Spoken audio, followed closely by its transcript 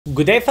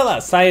Good day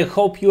fellas, I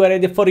hope you are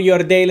ready for your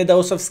daily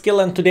dose of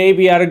skill, and today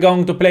we are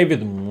going to play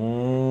with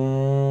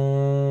Moooooo.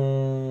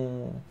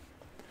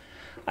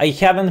 I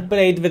haven't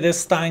played with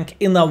this tank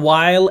in a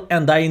while,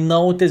 and I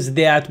noticed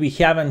that we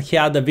haven't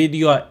had a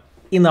video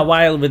in a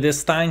while with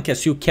this tank,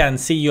 as you can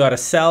see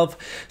yourself.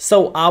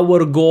 So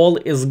our goal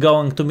is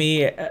going to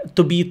be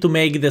to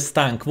make this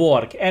tank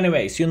work.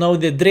 Anyways, you know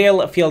the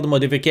drill, field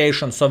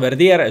modifications over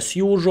there as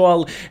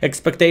usual,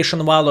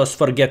 expectation values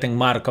for getting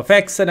mark of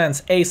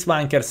excellence, ace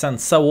wankers and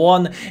so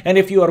on. And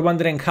if you are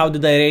wondering how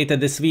did I rate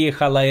this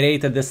vehicle, I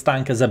rated this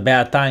tank as a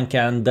bad tank,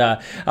 and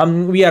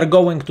we are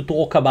going to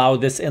talk about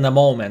this in a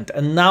moment.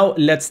 And now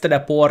let's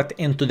teleport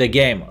into the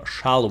game,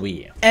 shall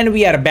we? And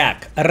we are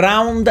back,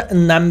 round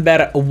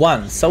number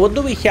 1. So what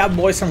do we have,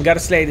 boys and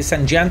girls, ladies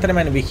and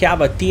gentlemen? We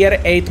have a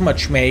tier 8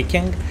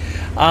 matchmaking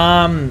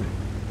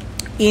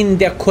in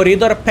the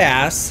corridor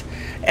pass.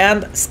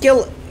 And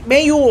Skill,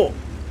 may you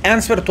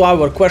answer to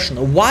our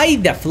question, why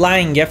the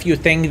flying if you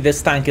think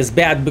this tank is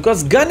bad?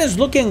 Because gun is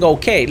looking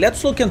okay.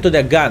 Let's look into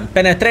the gun.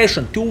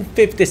 Penetration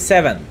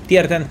 257,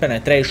 tier 10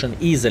 penetration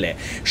easily.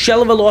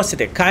 Shell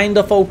velocity kind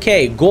of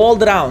okay.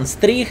 Gold rounds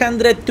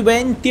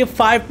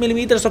 325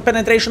 millimeters of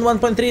penetration,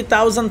 1.3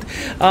 thousand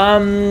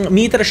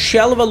meter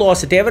shell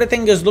velocity.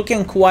 Everything is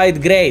looking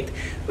quite great.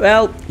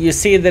 Well, you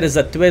see there is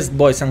a twist,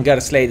 boys and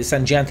girls, ladies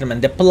and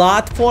gentlemen. The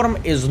platform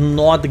is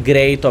not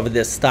great of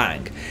this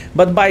tank,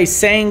 but by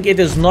saying it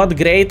is not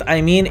great,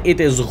 I mean it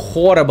is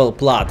horrible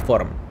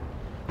platform.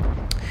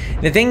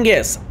 The thing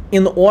is,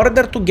 in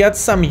order to get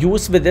some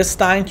use with this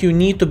tank, you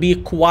need to be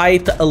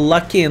quite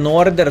lucky in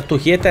order to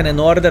hit and in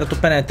order to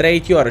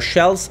penetrate your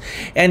shells.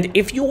 And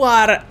if you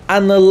are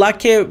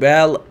unlucky,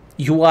 well,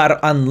 you are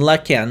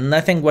unlucky, and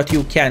nothing what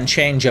you can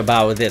change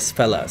about this,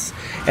 fellas.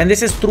 And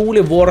this is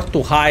truly worth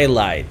to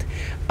highlight.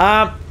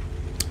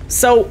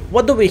 So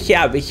what do we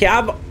have? We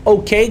have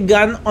okay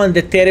gun on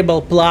the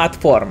terrible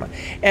platform,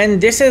 and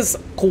this is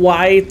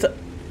quite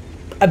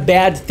a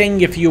bad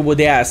thing if you would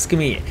ask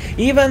me.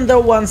 Even though,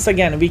 once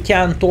again, we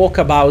can talk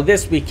about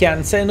this, we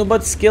can say, no,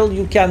 but Skill,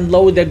 you can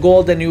load the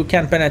gold and you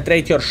can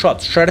penetrate your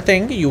shots. Sure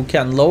thing, you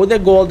can load the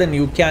gold and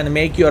you can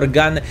make your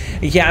gun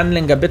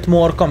handling a bit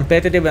more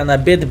competitive and a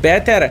bit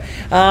better,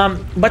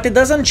 but it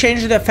doesn't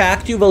change the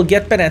fact you will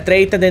get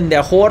penetrated in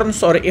the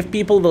horns, or if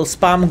people will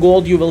spam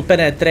gold, you will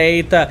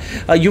penetrate,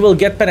 you will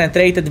get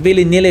penetrated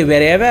willy-nilly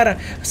wherever.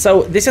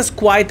 So this is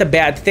quite a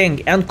bad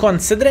thing, and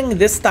considering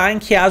this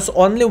tank has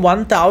only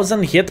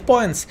 1000 hit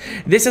points,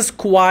 this is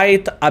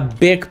quite a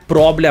big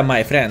problem,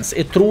 my friends.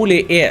 It truly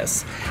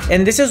is.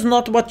 And this is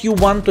not what you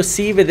want to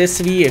see with this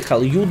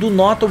vehicle. You do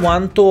not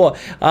want to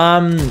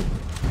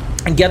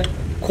get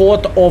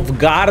caught off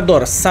guard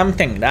or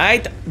something,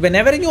 right?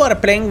 Whenever you are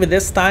playing with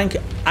this tank,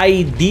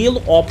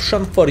 ideal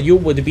option for you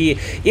would be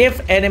if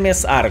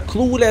enemies are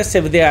clueless,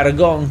 if they are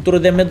going through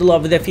the middle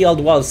of the field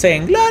while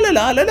saying la la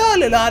la la la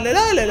la la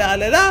la la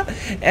la la,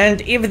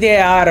 and if they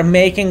are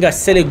making a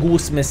silly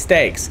goose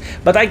mistakes.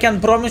 But I can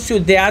promise you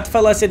that,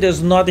 fellas, it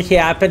is not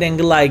happening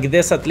like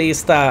this, at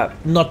least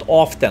not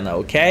often,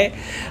 okay?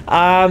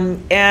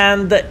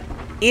 And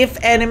if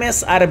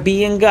enemies are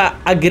being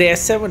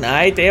aggressive,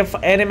 right? If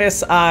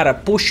enemies are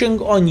pushing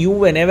on you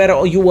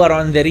whenever you are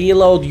on the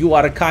reload, you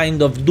are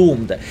kind of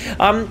doomed.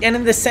 And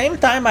at the same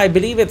time, I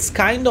believe it's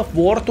kind of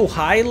worth to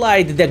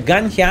highlight the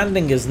gun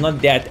handling is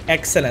not that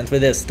excellent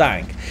with this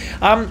tank.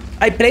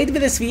 I played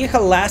with this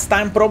vehicle last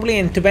time, probably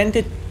in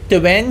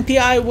 2020,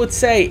 I would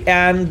say,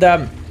 and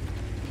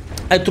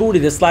I truly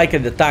dislike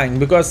the tank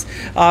because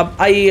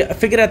I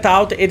figured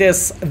out it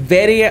is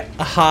very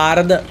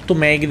hard to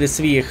make this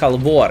vehicle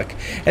work.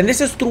 And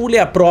this is truly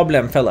a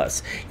problem,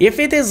 fellas. If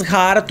it is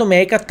hard to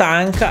make a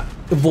tank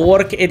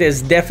work, it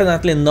is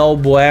definitely no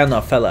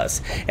bueno,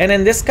 fellas. And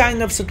in this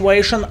kind of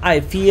situation, I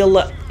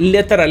feel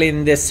literally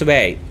in this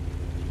way.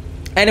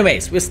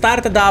 Anyways, we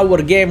started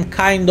our game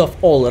kind of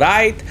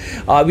alright.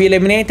 We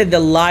eliminated the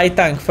light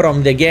tank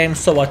from the game,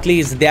 so at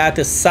least that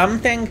is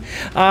something.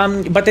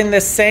 But in the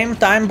same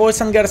time,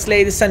 boys and girls,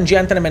 ladies and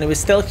gentlemen, we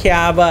still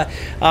have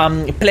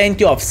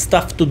plenty of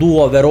stuff to do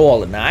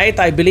overall, right?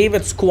 I believe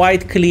it's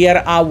quite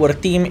clear our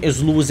team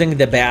is losing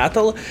the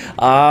battle.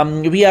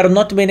 We are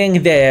not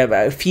winning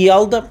the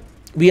field.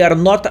 We are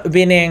not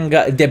winning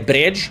the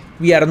bridge.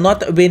 We are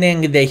not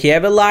winning the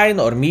heavy line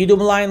or medium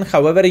line,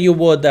 however you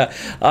would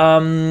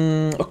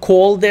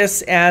call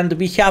this. And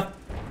we have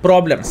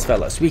problems,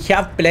 fellas. We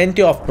have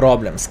plenty of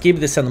problems. Keep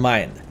this in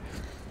mind.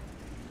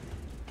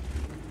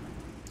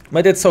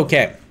 But it's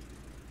okay.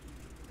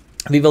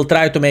 We will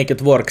try to make it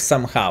work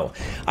somehow.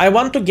 I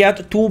want to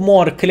get 2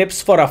 more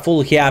clips for a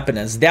full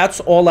happiness.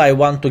 That's all I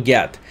want to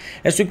get.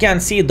 As you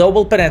can see,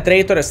 double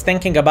penetrator is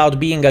thinking about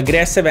being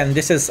aggressive, and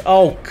this is,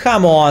 oh,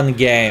 come on,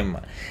 game.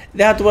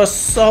 That was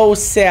so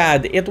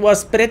sad. It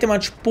was pretty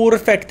much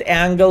perfect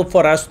angle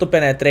for us to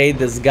penetrate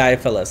this guy,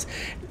 fellas.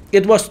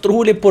 It was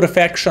truly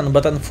perfection,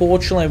 but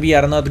unfortunately we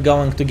are not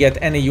going to get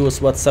any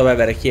use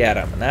whatsoever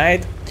here,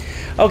 right?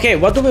 Okay,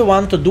 what do we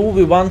want to do?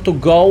 We want to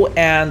go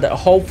and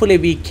hopefully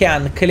we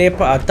can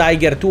clip a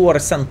Tiger 2 or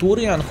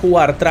Centurion who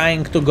are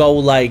trying to go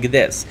like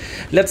this.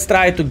 Let's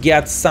try to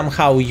get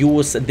somehow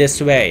use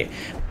this way.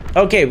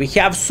 Okay, we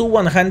have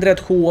Su-100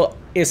 who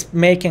is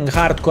making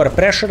hardcore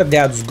pressure,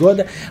 that's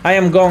good. I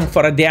am going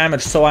for a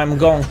damage, so I'm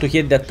going to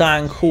hit the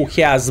tank who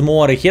has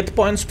more hit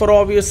points for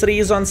obvious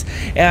reasons.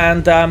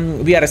 And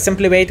we are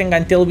simply waiting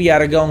until we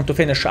are going to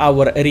finish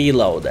our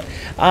reload.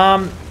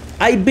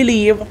 I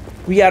believe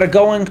we are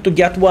going to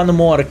get one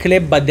more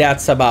clip, but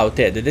that's about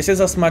it. This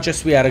is as much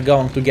as we are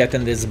going to get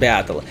in this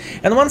battle.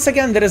 And once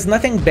again, there is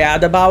nothing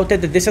bad about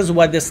it. This is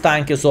what this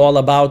tank is all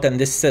about, and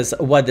this is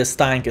what this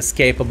tank is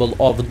capable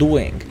of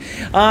doing.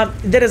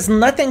 There is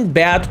nothing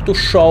bad to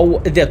show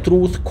the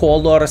truth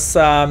colors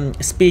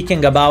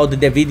speaking about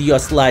the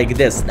videos like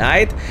this,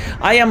 right?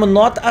 I am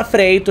not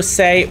afraid to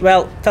say,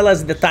 well,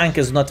 fellas, the tank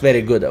is not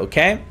very good,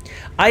 okay?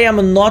 I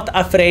am not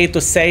afraid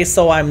to say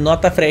so. I'm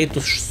not afraid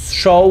to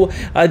show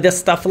the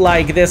stuff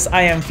like this.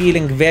 I am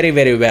feeling very,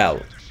 very well.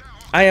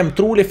 I am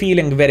truly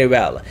feeling very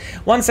well.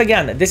 Once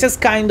again, this is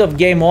kind of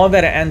game over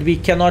and we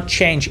cannot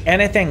change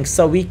anything,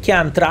 so we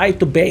can try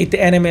to bait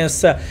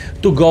enemies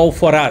to go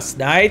for us,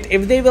 right?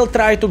 If they will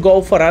try to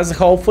go for us,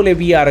 hopefully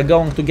we are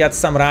going to get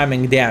some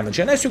ramming damage.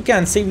 And as you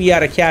can see, we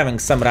are having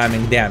some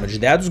ramming damage.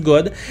 That's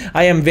good.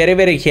 I am very,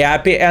 very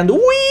happy and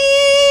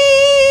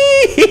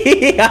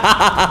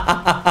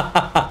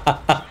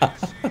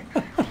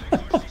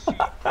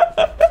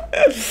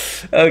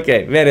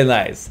Okay, very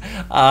nice.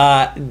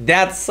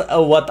 That's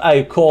what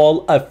I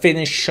call a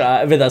finish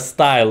with a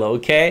style,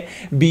 okay?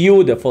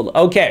 Beautiful.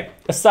 Okay,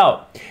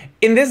 so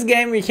in this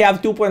game we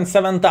have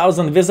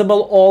 2,700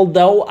 visible,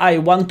 although I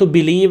want to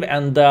believe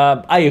and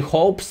I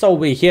hope so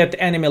we hit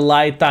enemy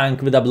light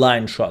tank with a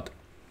blind shot.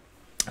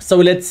 So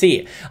let's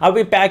see, are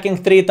we packing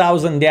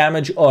 3,000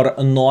 damage or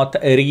not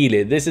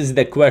really? This is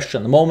the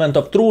question. Moment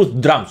of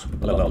truth, drums.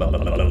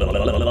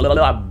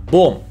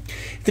 Boom.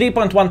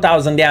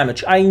 3,100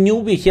 damage. I knew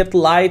we hit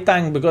light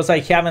tank because I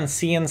haven't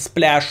seen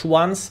splash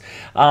once.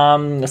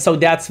 So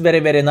that's very,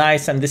 very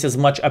nice and this is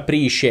much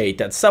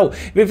appreciated. So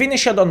we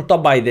finished on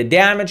top by the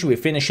damage, we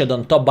finished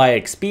on top by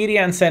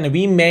experience, and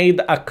we made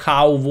a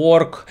cow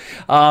work.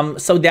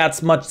 So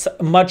that's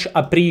much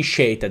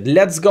appreciated.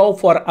 Let's go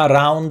for a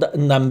round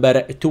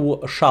number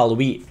 2, shall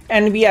we?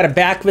 And we are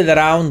back with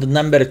round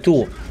number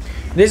 2.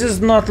 This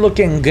is not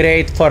looking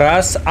great for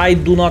us. I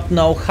do not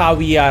know how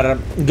we are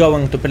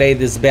going to play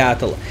this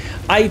battle.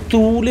 I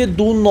truly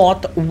do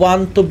not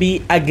want to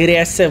be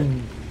aggressive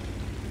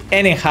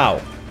anyhow.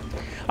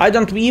 I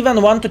don't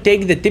even want to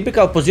take the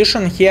typical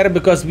position here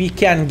because we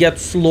can get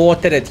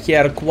slaughtered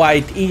here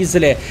quite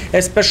easily,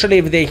 especially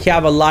if they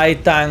have a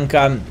light tank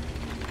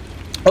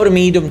or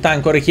medium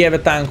tank or heavy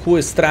tank who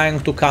is trying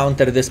to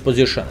counter this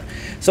position.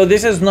 So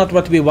this is not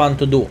what we want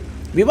to do.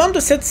 We want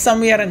to sit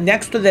somewhere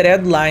next to the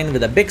red line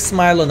with a big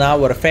smile on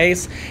our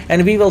face,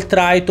 and we will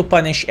try to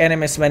punish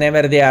enemies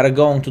whenever they are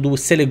going to do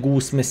silly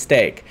goose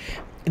mistake.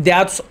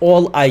 That's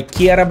all I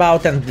care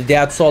about and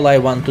that's all I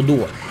want to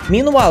do.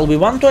 Meanwhile, we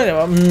want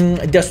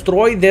to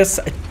destroy this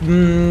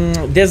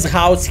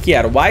house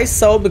here. Why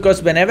so?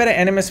 Because whenever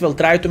enemies will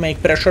try to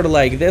make pressure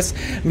like this,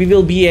 we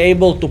will be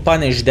able to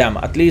punish them.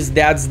 At least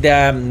that's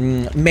the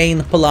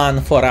main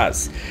plan for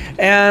us.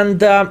 And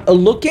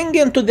looking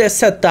into the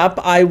setup,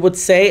 I would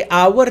say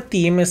our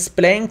team is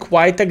playing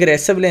quite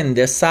aggressively in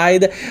this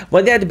side.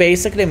 What that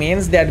basically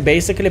means? That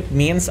basically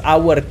means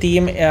our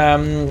team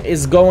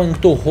is going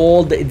to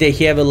hold the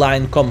heavy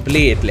line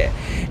completely,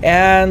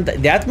 and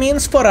that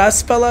means for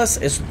us, fellas,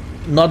 is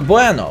not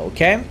bueno,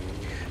 okay?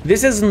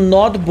 This is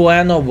not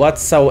bueno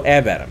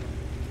whatsoever.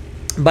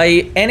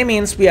 By any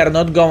means, we are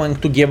not going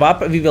to give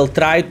up. We will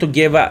try to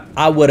give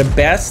our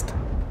best,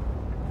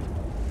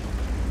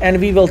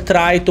 and we will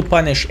try to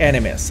punish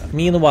enemies.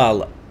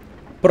 Meanwhile,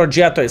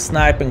 Progetto is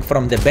sniping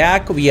from the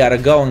back. We are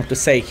going to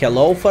say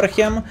hello for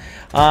him,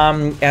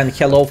 and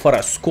hello for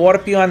a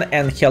Scorpion,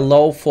 and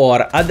hello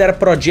for other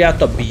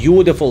Progetto.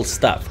 Beautiful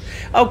stuff.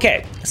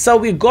 Okay, so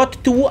we got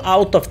 2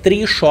 out of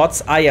 3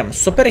 shots. I am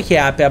super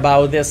happy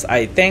about this.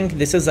 I think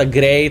this is a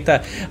great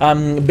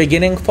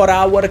beginning for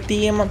our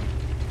team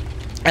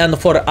and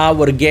for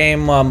our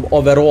game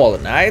overall,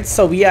 right?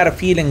 So we are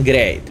feeling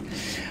great.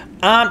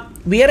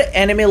 Where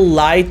enemy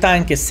light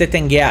tank is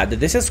sitting at?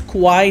 This is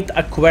quite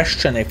a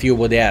question if you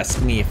would ask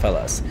me,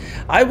 fellas.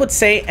 I would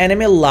say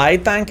enemy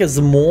light tank is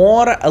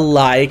more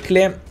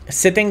likely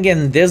sitting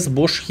in this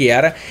bush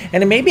here,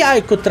 and maybe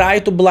I could try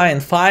to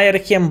blind fire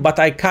him, but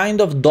I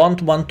kind of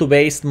don't want to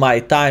waste my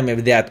time,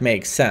 if that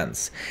makes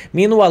sense.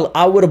 Meanwhile,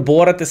 our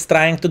board is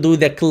trying to do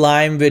the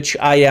climb, which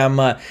I am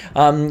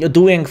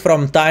doing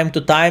from time to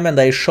time, and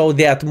I show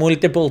that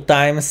multiple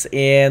times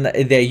in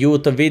the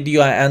YouTube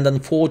video, and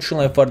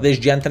unfortunately for this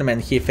gentleman,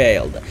 he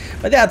failed.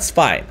 But that's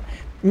fine.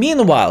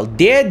 Meanwhile,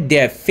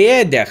 Dede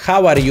Fede,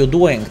 how are you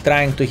doing?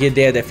 Trying to hit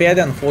Dede Fede,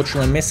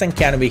 unfortunately missing.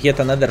 Can we hit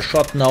another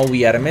shot? No,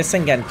 we are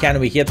missing. And can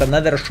we hit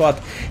another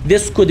shot?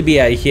 This could be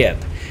a hit.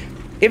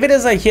 If it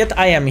is a hit,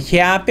 I am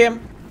happy.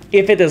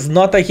 If it is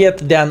not a hit,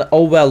 then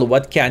oh well,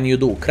 what can you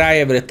do? Cry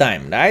every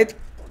time, right?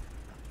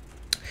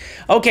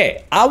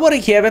 Okay, our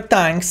heavy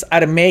tanks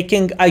are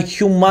making a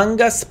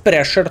humongous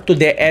pressure to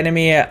the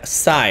enemy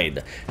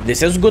side.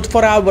 This is good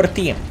for our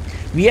team.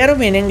 We are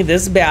winning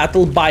this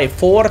battle by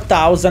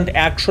 4,000,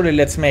 actually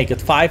let's make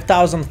it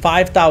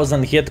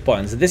 5,000 hit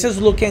points. This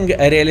is looking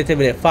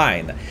relatively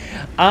fine.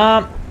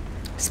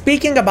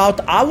 Speaking about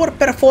our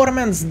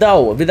performance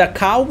though, with a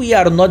cow we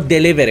are not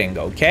delivering,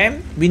 okay?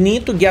 We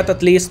need to get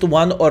at least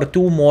 1 or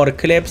 2 more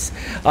clips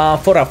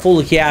for a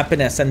full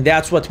happiness, and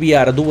that's what we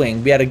are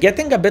doing. We are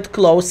getting a bit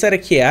closer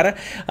here,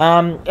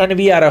 and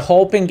we are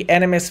hoping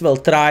enemies will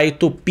try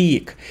to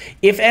peek.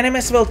 If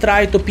enemies will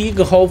try to peek,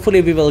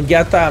 hopefully we will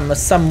get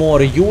some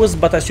more use,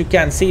 but as you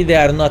can see, they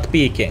are not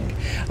peeking.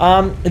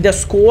 The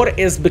score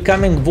is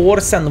becoming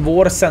worse and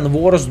worse and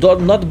worse,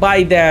 not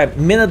by the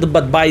minute,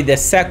 but by the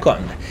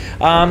second.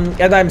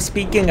 And I'm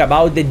speaking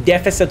about the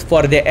deficit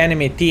for the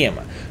enemy team.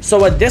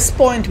 So at this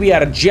point we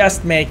are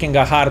just making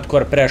a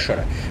hardcore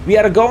pressure. We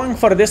are going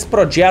for this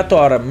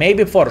projector,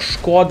 maybe for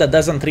Skoda,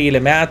 doesn't really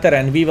matter,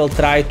 and we will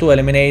try to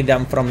eliminate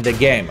them from the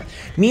game.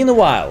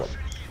 Meanwhile,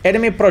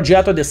 enemy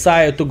projector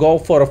decided to go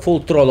for a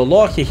full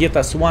trollolo. He hit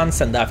us once,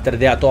 and after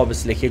that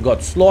obviously he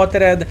got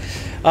slaughtered.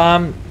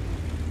 And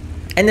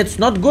it's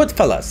not good,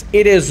 fellas.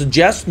 It is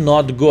just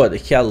not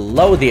good.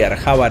 Hello there,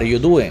 how are you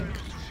doing?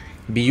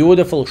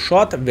 Beautiful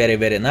shot, very,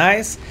 very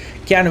nice.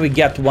 Can we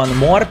get one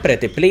more,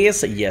 pretty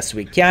please? Yes,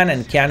 we can.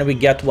 And can we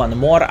get one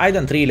more? I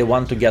don't really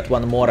want to get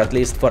one more, at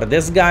least for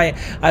this guy.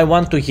 I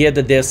want to hit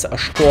this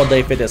Skoda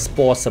if it is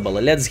possible.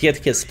 Let's hit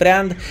his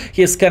friend.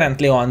 He's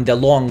currently on the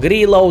long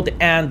reload,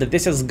 and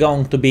this is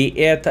going to be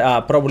it.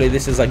 Probably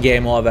this is a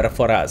game over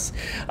for us.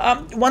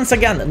 Once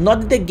again,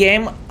 not the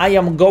game I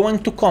am going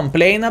to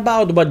complain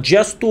about, but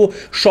just to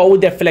show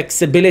the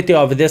flexibility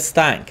of this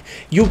tank.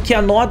 You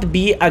cannot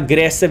be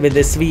aggressive with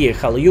this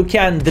vehicle. You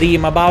can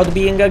dream about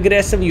being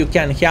aggressive. You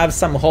can have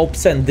some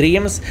hopes and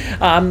dreams,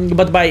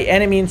 but by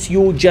any means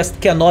you just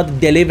cannot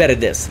deliver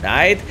this,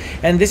 right?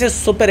 And this is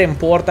super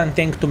important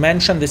thing to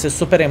mention. This is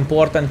super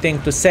important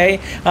thing to say,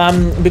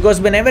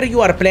 because whenever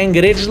you are playing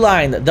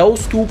Ridgeline,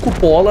 those 2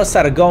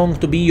 cupolas are going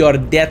to be your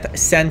death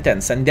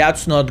sentence, and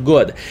that's not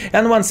good.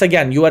 And once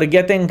again, you are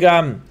getting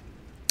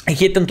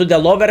hit into the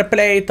lower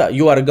plate,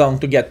 you are going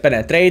to get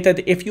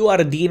penetrated. If you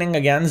are dealing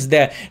against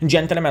the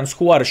gentlemen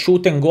who are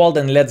shooting gold,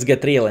 and let's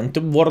get real, in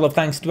World of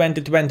Tanks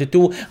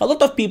 2022, a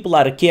lot of people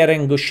are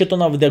carrying a shit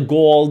ton of the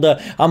gold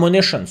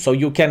ammunition, so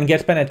you can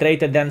get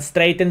penetrated then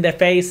straight in the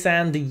face,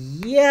 and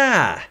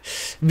yeah,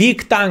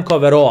 weak tank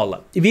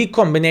overall, weak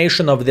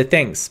combination of the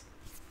things.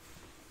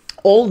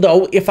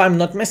 Although, if I'm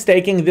not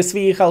mistaken, this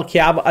vehicle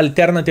have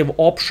alternative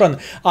option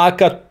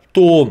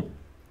to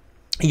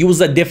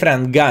use a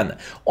different gun.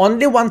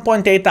 Only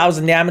 1.8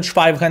 thousand damage,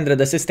 500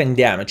 assisting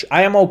damage.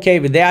 I am okay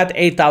with that.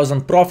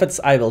 8,000 profits,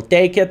 I will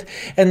take it.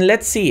 And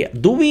let's see,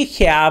 do we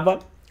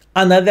have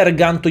another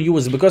gun to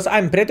use? Because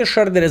I'm pretty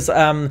sure there is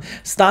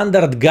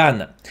standard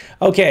gun.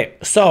 Okay,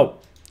 so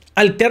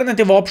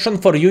alternative option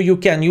for you, you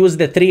can use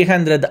the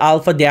 300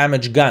 alpha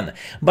damage gun,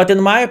 but in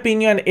my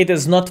opinion it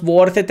is not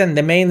worth it. And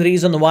the main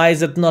reason why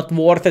is it not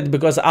worth it,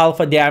 because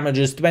alpha damage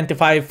is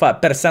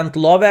 25%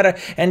 lower,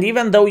 and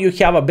even though you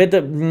have a bit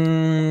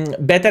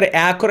better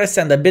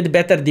accuracy and a bit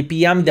better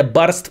DPM, the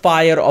burst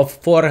fire of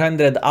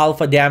 400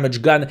 alpha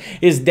damage gun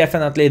is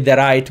definitely the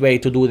right way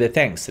to do the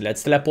things.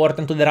 Let's teleport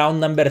into the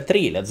round number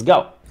 3. Let's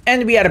go.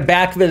 And we are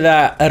back with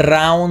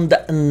round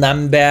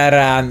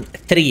number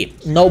 3.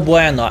 No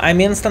bueno.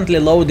 I'm instantly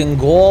loading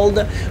gold.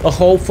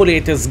 Hopefully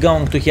it is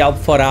going to help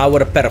for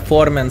our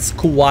performance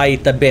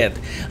quite a bit.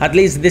 At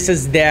least this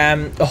is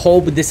the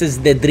hope, this is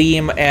the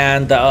dream,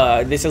 and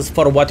this is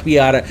for what we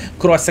are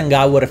crossing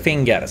our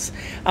fingers.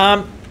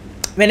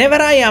 Whenever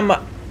I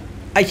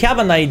have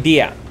an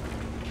idea,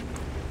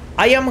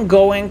 I am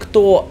going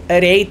to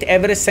rate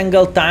every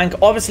single tank.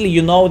 Obviously,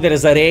 you know there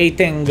is a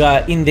rating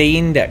in the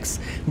index,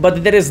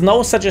 but there is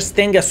no such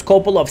thing as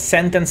couple of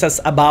sentences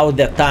about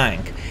the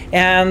tank.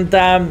 And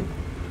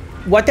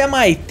what am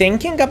I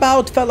thinking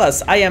about,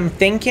 fellas? I am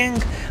thinking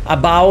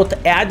about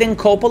adding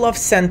couple of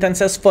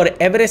sentences for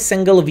every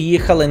single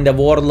vehicle in the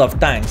World of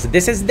Tanks.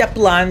 This is the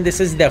plan,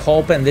 this is the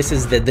hope, and this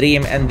is the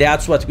dream, and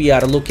that's what we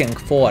are looking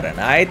for,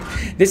 right?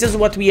 This is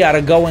what we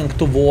are going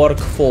to work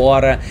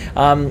for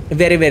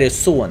very, very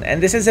soon.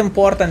 And this is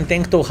important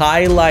thing to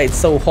highlight,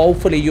 so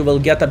hopefully you will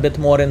get a bit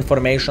more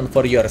information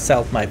for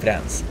yourself, my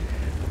friends.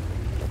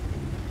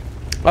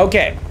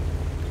 Okay.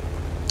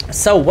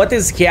 So what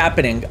is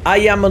happening? I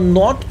am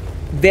not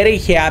very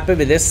happy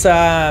with this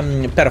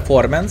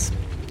performance.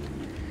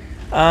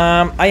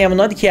 I am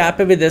not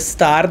happy with the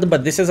start,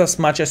 but this is as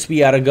much as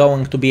we are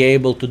going to be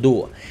able to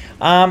do.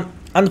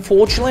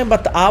 Unfortunately,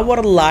 but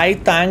our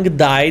light tank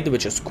died,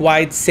 which is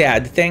quite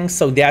sad thing,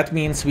 so that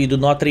means we do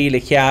not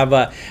really have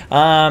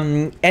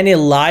any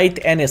light,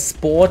 any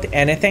spot,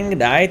 anything,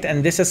 right?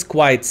 And this is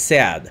quite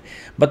sad.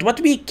 But what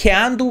we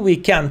can do, we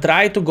can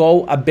try to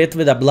go a bit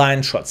with the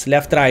blind shots,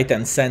 left, right,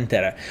 and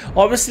center.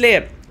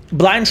 Obviously,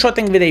 Blind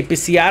shotting with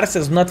APCRs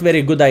is not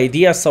very good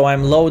idea, so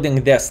I'm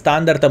loading the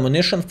standard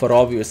ammunition for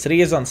obvious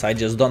reasons. I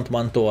just don't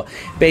want to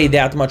pay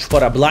that much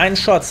for a blind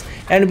shots,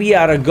 and we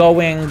are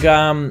going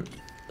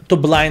to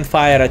blind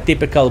fire a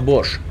typical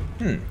bush.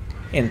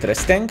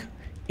 Interesting.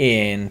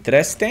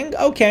 Interesting.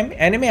 Okay,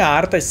 enemy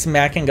art is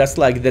smacking us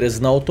like there is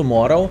no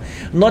tomorrow.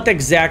 Not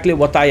exactly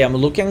what I am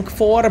looking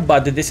for,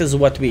 but this is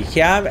what we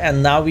have,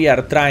 and now we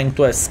are trying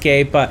to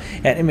escape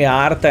enemy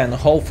art, and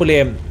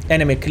hopefully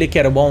enemy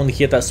clicker won't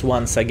hit us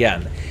once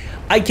again.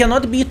 I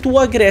cannot be too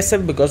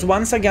aggressive because,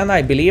 once again,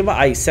 I believe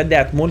I said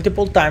that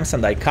multiple times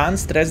and I can't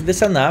stress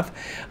this enough.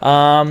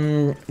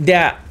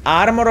 The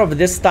armor of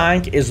this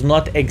tank is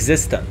not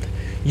existent.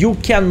 You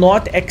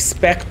cannot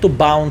expect to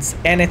bounce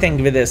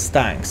anything with this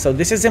tank. So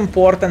this is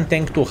important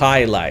thing to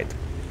highlight.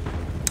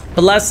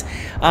 Plus,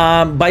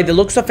 by the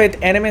looks of it,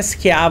 enemies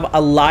have a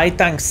light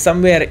tank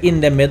somewhere in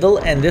the middle,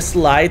 and this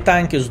light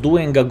tank is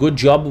doing a good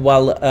job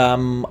while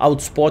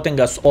outspotting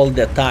us all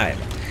the time.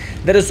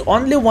 There is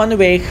only one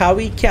way how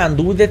we can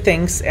do the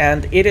things,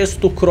 and it is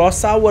to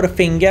cross our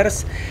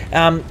fingers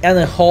and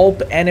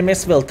hope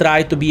enemies will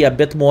try to be a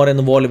bit more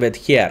involved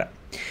here.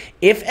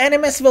 If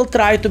enemies will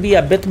try to be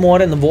a bit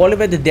more involved,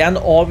 then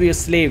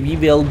obviously we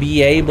will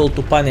be able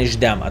to punish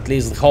them, at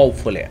least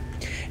hopefully.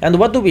 And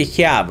what do we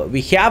have?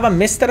 We have a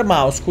Mr.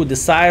 Mouse who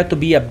decided to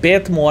be a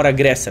bit more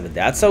aggressive.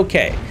 That's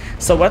okay.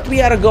 So what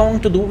we are going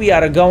to do, we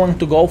are going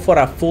to go for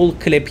a full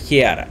clip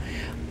here.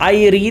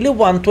 I really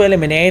want to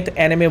eliminate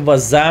enemy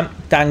Vaza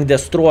tank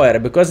destroyer,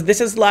 because this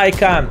is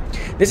like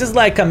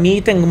a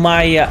meeting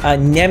my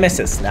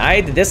nemesis,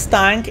 right? This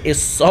tank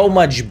is so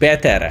much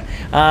better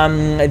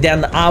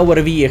than our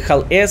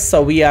vehicle is,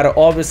 so we are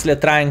obviously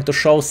trying to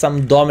show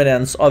some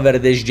dominance over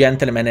this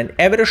gentleman, and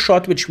every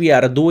shot which we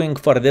are doing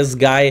for this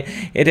guy,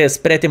 it is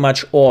pretty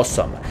much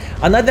awesome.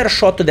 Another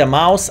shot to the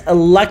mouse.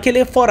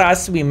 Luckily for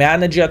us, we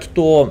managed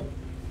to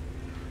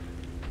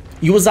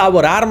use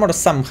our armor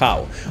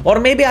somehow, or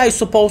maybe I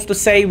supposed to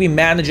say we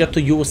managed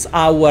to use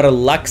our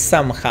luck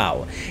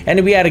somehow,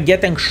 and we are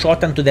getting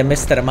shot into the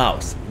Mr.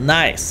 Mouse.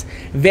 Nice,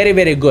 very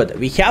very good.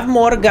 We have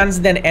more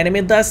guns than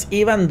enemy does,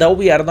 even though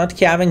we are not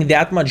having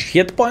that much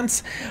hit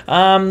points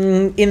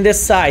in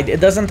this side. It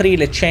doesn't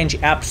really change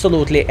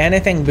absolutely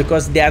anything,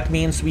 because that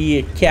means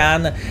we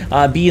can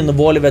be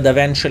involved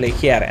eventually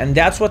here, and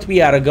that's what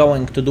we are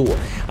going to do.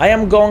 I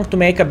am going to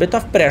make a bit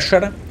of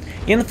pressure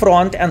in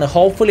front, and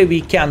hopefully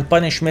we can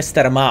punish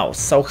Mr. Mouse.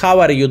 So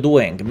how are you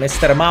doing?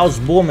 Mr. Mouse,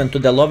 boom, into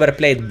the lower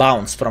plate,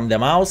 bounce from the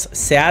mouse,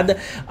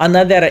 sad.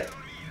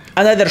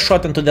 Another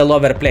shot into the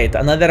lower plate,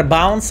 another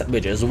bounce,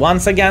 which is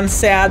once again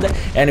sad,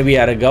 and we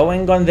are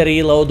going on the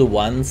reload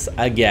once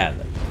again.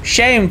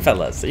 Shame,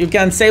 fellas. You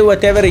can say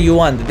whatever you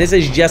want. This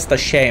is just a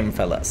shame,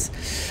 fellas.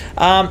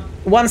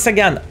 Once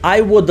again, I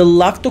would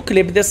love to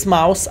clip this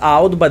mouse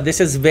out, but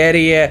this is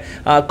very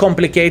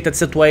complicated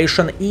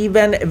situation,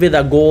 even with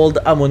a gold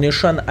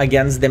ammunition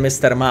against the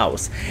Mr.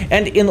 Mouse.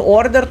 And in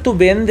order to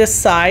win this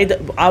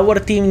side, our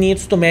team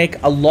needs to make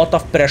a lot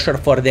of pressure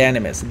for the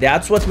enemies.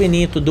 That's what we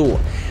need to do.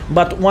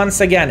 But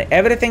once again,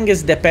 everything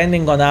is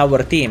depending on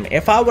our team.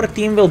 If our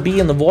team will be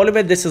involved,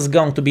 this is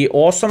going to be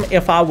awesome.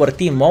 If our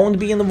team won't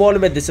be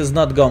involved, this is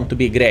not going to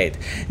be great.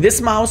 This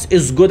mouse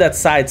is good at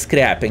side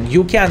scrapping.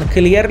 You can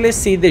clearly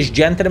see this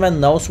gentleman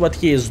knows what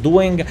he is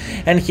doing,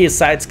 and he is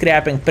side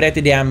scrapping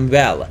pretty damn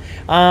well.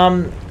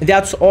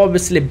 That's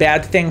obviously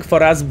bad thing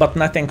for us, but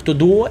nothing to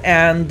do,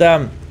 and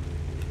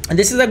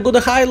this is a good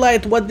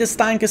highlight what this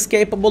tank is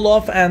capable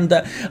of, and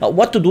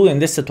what to do in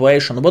this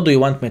situation. What do you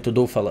want me to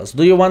do, fellas?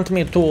 Do you want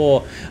me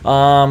to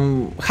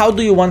how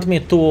do you want me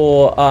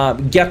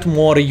to get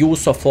more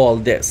use of all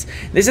this?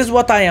 This is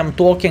what I am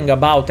talking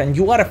about, and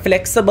you are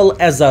flexible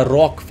as a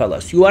rock,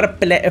 fellas. You are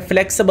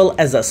flexible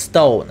as a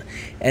stone,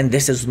 and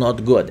this is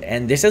not good.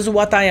 And this is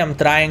what I am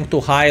trying to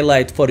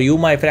highlight for you,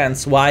 my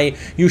friends, why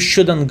you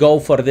shouldn't go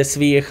for this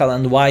vehicle,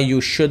 and why you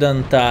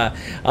shouldn't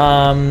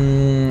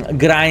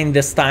grind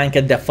this tank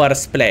at the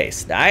first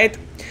place, right?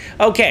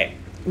 Okay,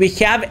 we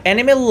have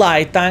enemy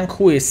light tank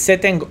who is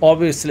sitting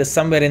obviously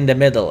somewhere in the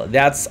middle.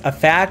 That's a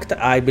fact.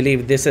 I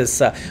believe this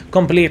is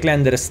completely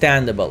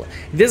understandable.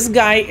 This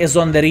guy is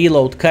on the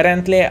reload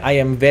currently. I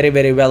am very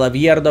very well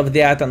aware of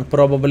that, and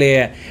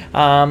probably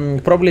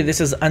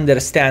this is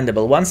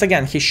understandable. Once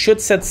again, he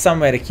should sit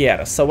somewhere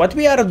here. So what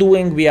we are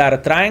doing, we are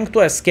trying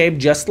to escape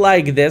just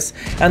like this,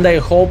 and I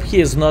hope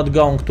he is not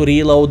going to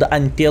reload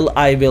until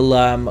I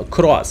will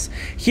cross.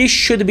 He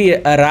should be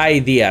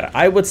right there.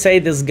 I would say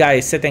this guy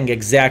is sitting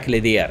exactly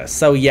there.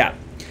 So yeah,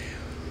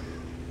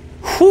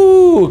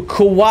 whew,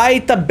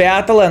 quite a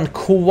battle and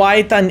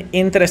quite an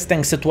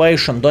interesting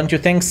situation, don't you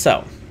think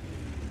so?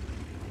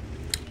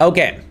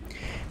 Okay,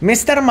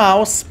 Mr.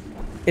 Mouse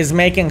is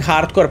making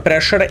hardcore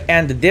pressure,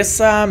 and this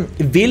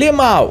Willy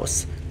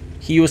Mouse,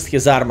 he used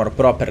his armor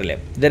properly.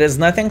 There is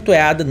nothing to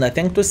add,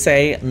 nothing to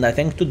say,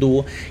 nothing to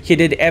do. He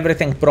did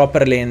everything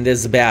properly in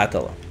this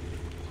battle.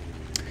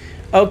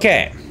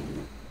 Okay.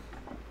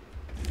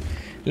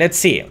 Let's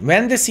see,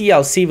 when the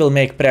CLC will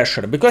make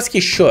pressure, because he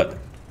should.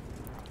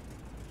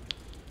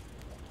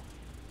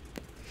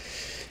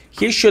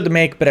 He should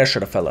make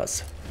pressure,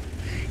 fellas.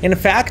 In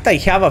fact, I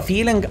have a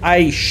feeling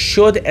I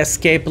should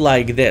escape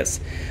like this.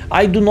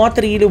 I do not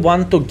really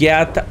want to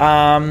get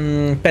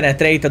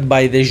penetrated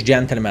by this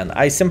gentleman.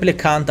 I simply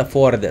can't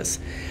afford this.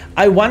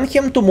 I want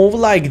him to move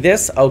like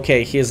this.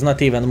 Okay, he's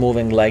not even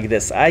moving like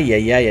this.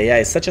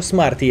 Ay, such a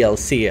smart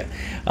ELC.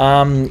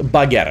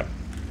 Bugger.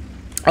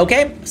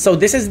 Okay, so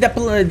this is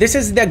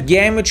the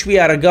game which we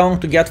are going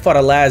to get for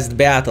a last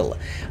battle.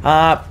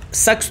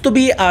 Sucks to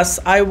be us,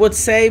 I would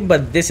say,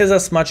 but this is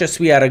as much as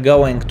we are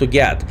going to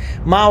get.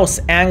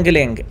 Mouse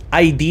angling,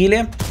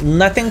 ideally,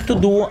 nothing to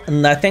do,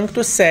 nothing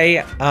to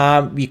say.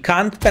 We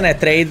can't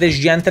penetrate this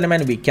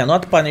gentleman, we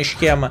cannot punish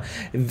him.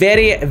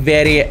 Very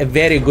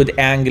good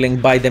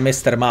angling by the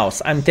Mr.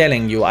 Mouse. I'm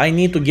telling you, I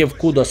need to give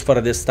kudos for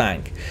this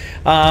tank.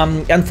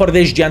 And for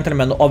this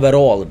gentleman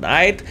overall,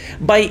 right?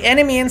 By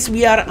any means,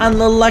 we are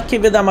unlucky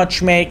with the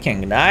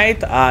matchmaking, right?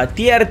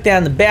 Tier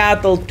 10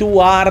 battle, 2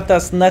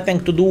 artists,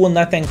 nothing to do,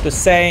 nothing to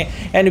say,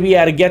 and we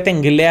are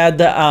getting led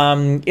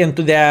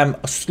into the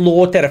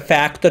slaughter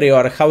factory,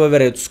 or however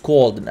it's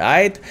called,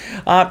 right?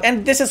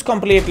 And this is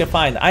completely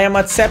fine. I am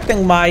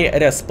accepting my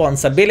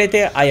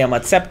responsibility, I am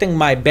accepting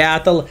my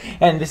battle,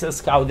 and this is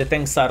how the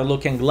things are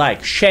looking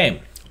like. Shame,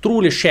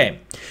 truly shame.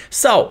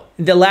 So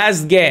the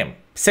last game,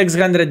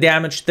 600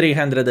 damage,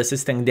 300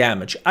 assisting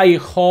damage. I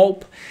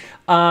hope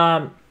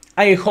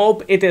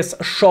it is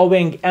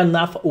showing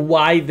enough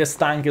why this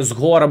tank is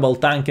horrible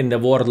tank in the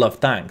world of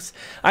tanks.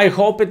 I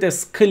hope it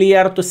is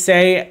clear to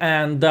say,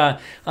 and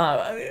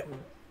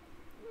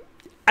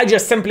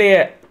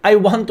I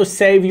want to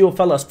save you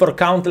fellas for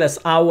countless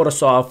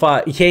hours of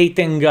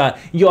hating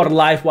your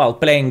life while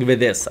playing with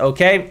this,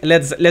 okay?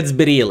 Let's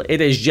be real, it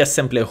is just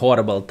simply a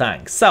horrible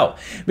tank. So,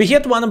 we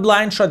hit one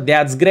blind shot,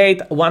 that's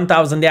great,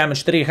 1000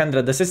 damage,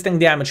 300 assisting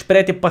damage,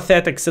 pretty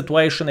pathetic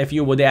situation if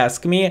you would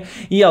ask me.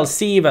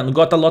 ELC even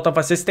got a lot of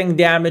assisting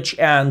damage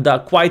and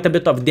quite a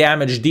bit of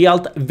damage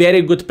dealt.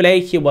 Very good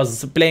play, he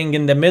was playing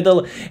in the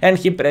middle and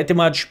he pretty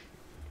much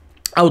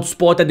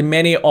outspotted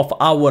many of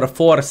our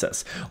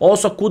forces.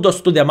 Also kudos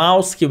to the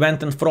mouse, he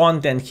went in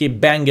front and he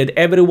banged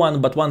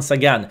everyone, but once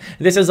again,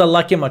 this is a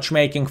lucky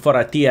matchmaking for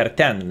a tier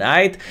 10,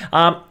 right?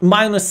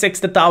 Minus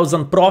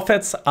 60,000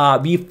 profits.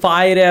 We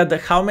fired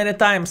how many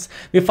times?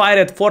 We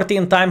fired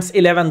 14 times,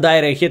 11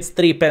 direct hits,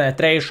 3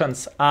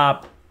 penetrations.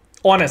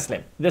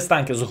 Honestly, this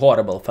tank is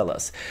horrible,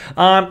 fellas.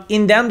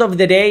 In the end of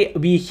the day,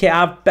 we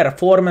have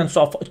performance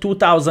of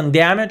 2000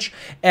 damage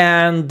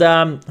and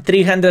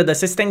 300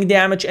 assisting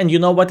damage. And you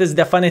know what is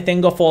the funny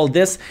thing of all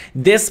this?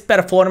 This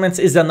performance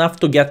is enough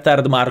to get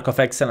third mark of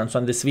excellence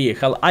on this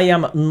vehicle. I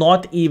am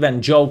not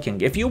even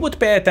joking. If you would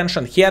pay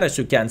attention here, as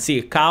you can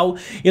see, cow,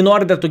 in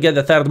order to get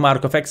the third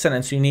mark of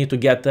excellence, you need to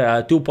get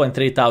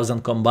 2.3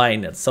 thousand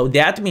combined. So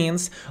that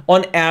means,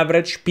 on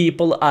average,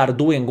 people are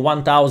doing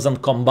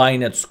 1000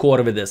 combined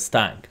score with this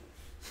tank.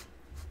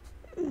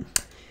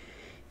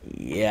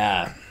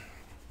 Yeah.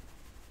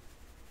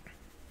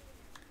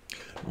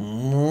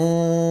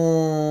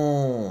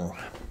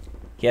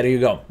 Here you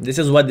go. This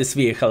is what this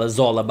vehicle is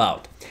all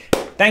about.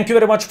 Thank you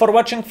very much for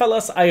watching,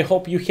 fellas. I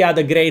hope you had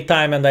a great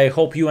time and I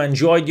hope you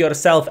enjoyed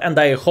yourself, and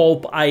I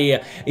hope I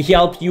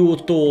helped you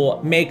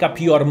to make up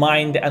your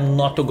mind and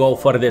not to go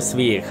for this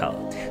vehicle.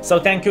 So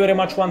thank you very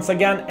much once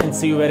again and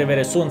see you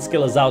very soon.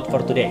 Skill is out for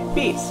today.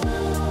 Peace.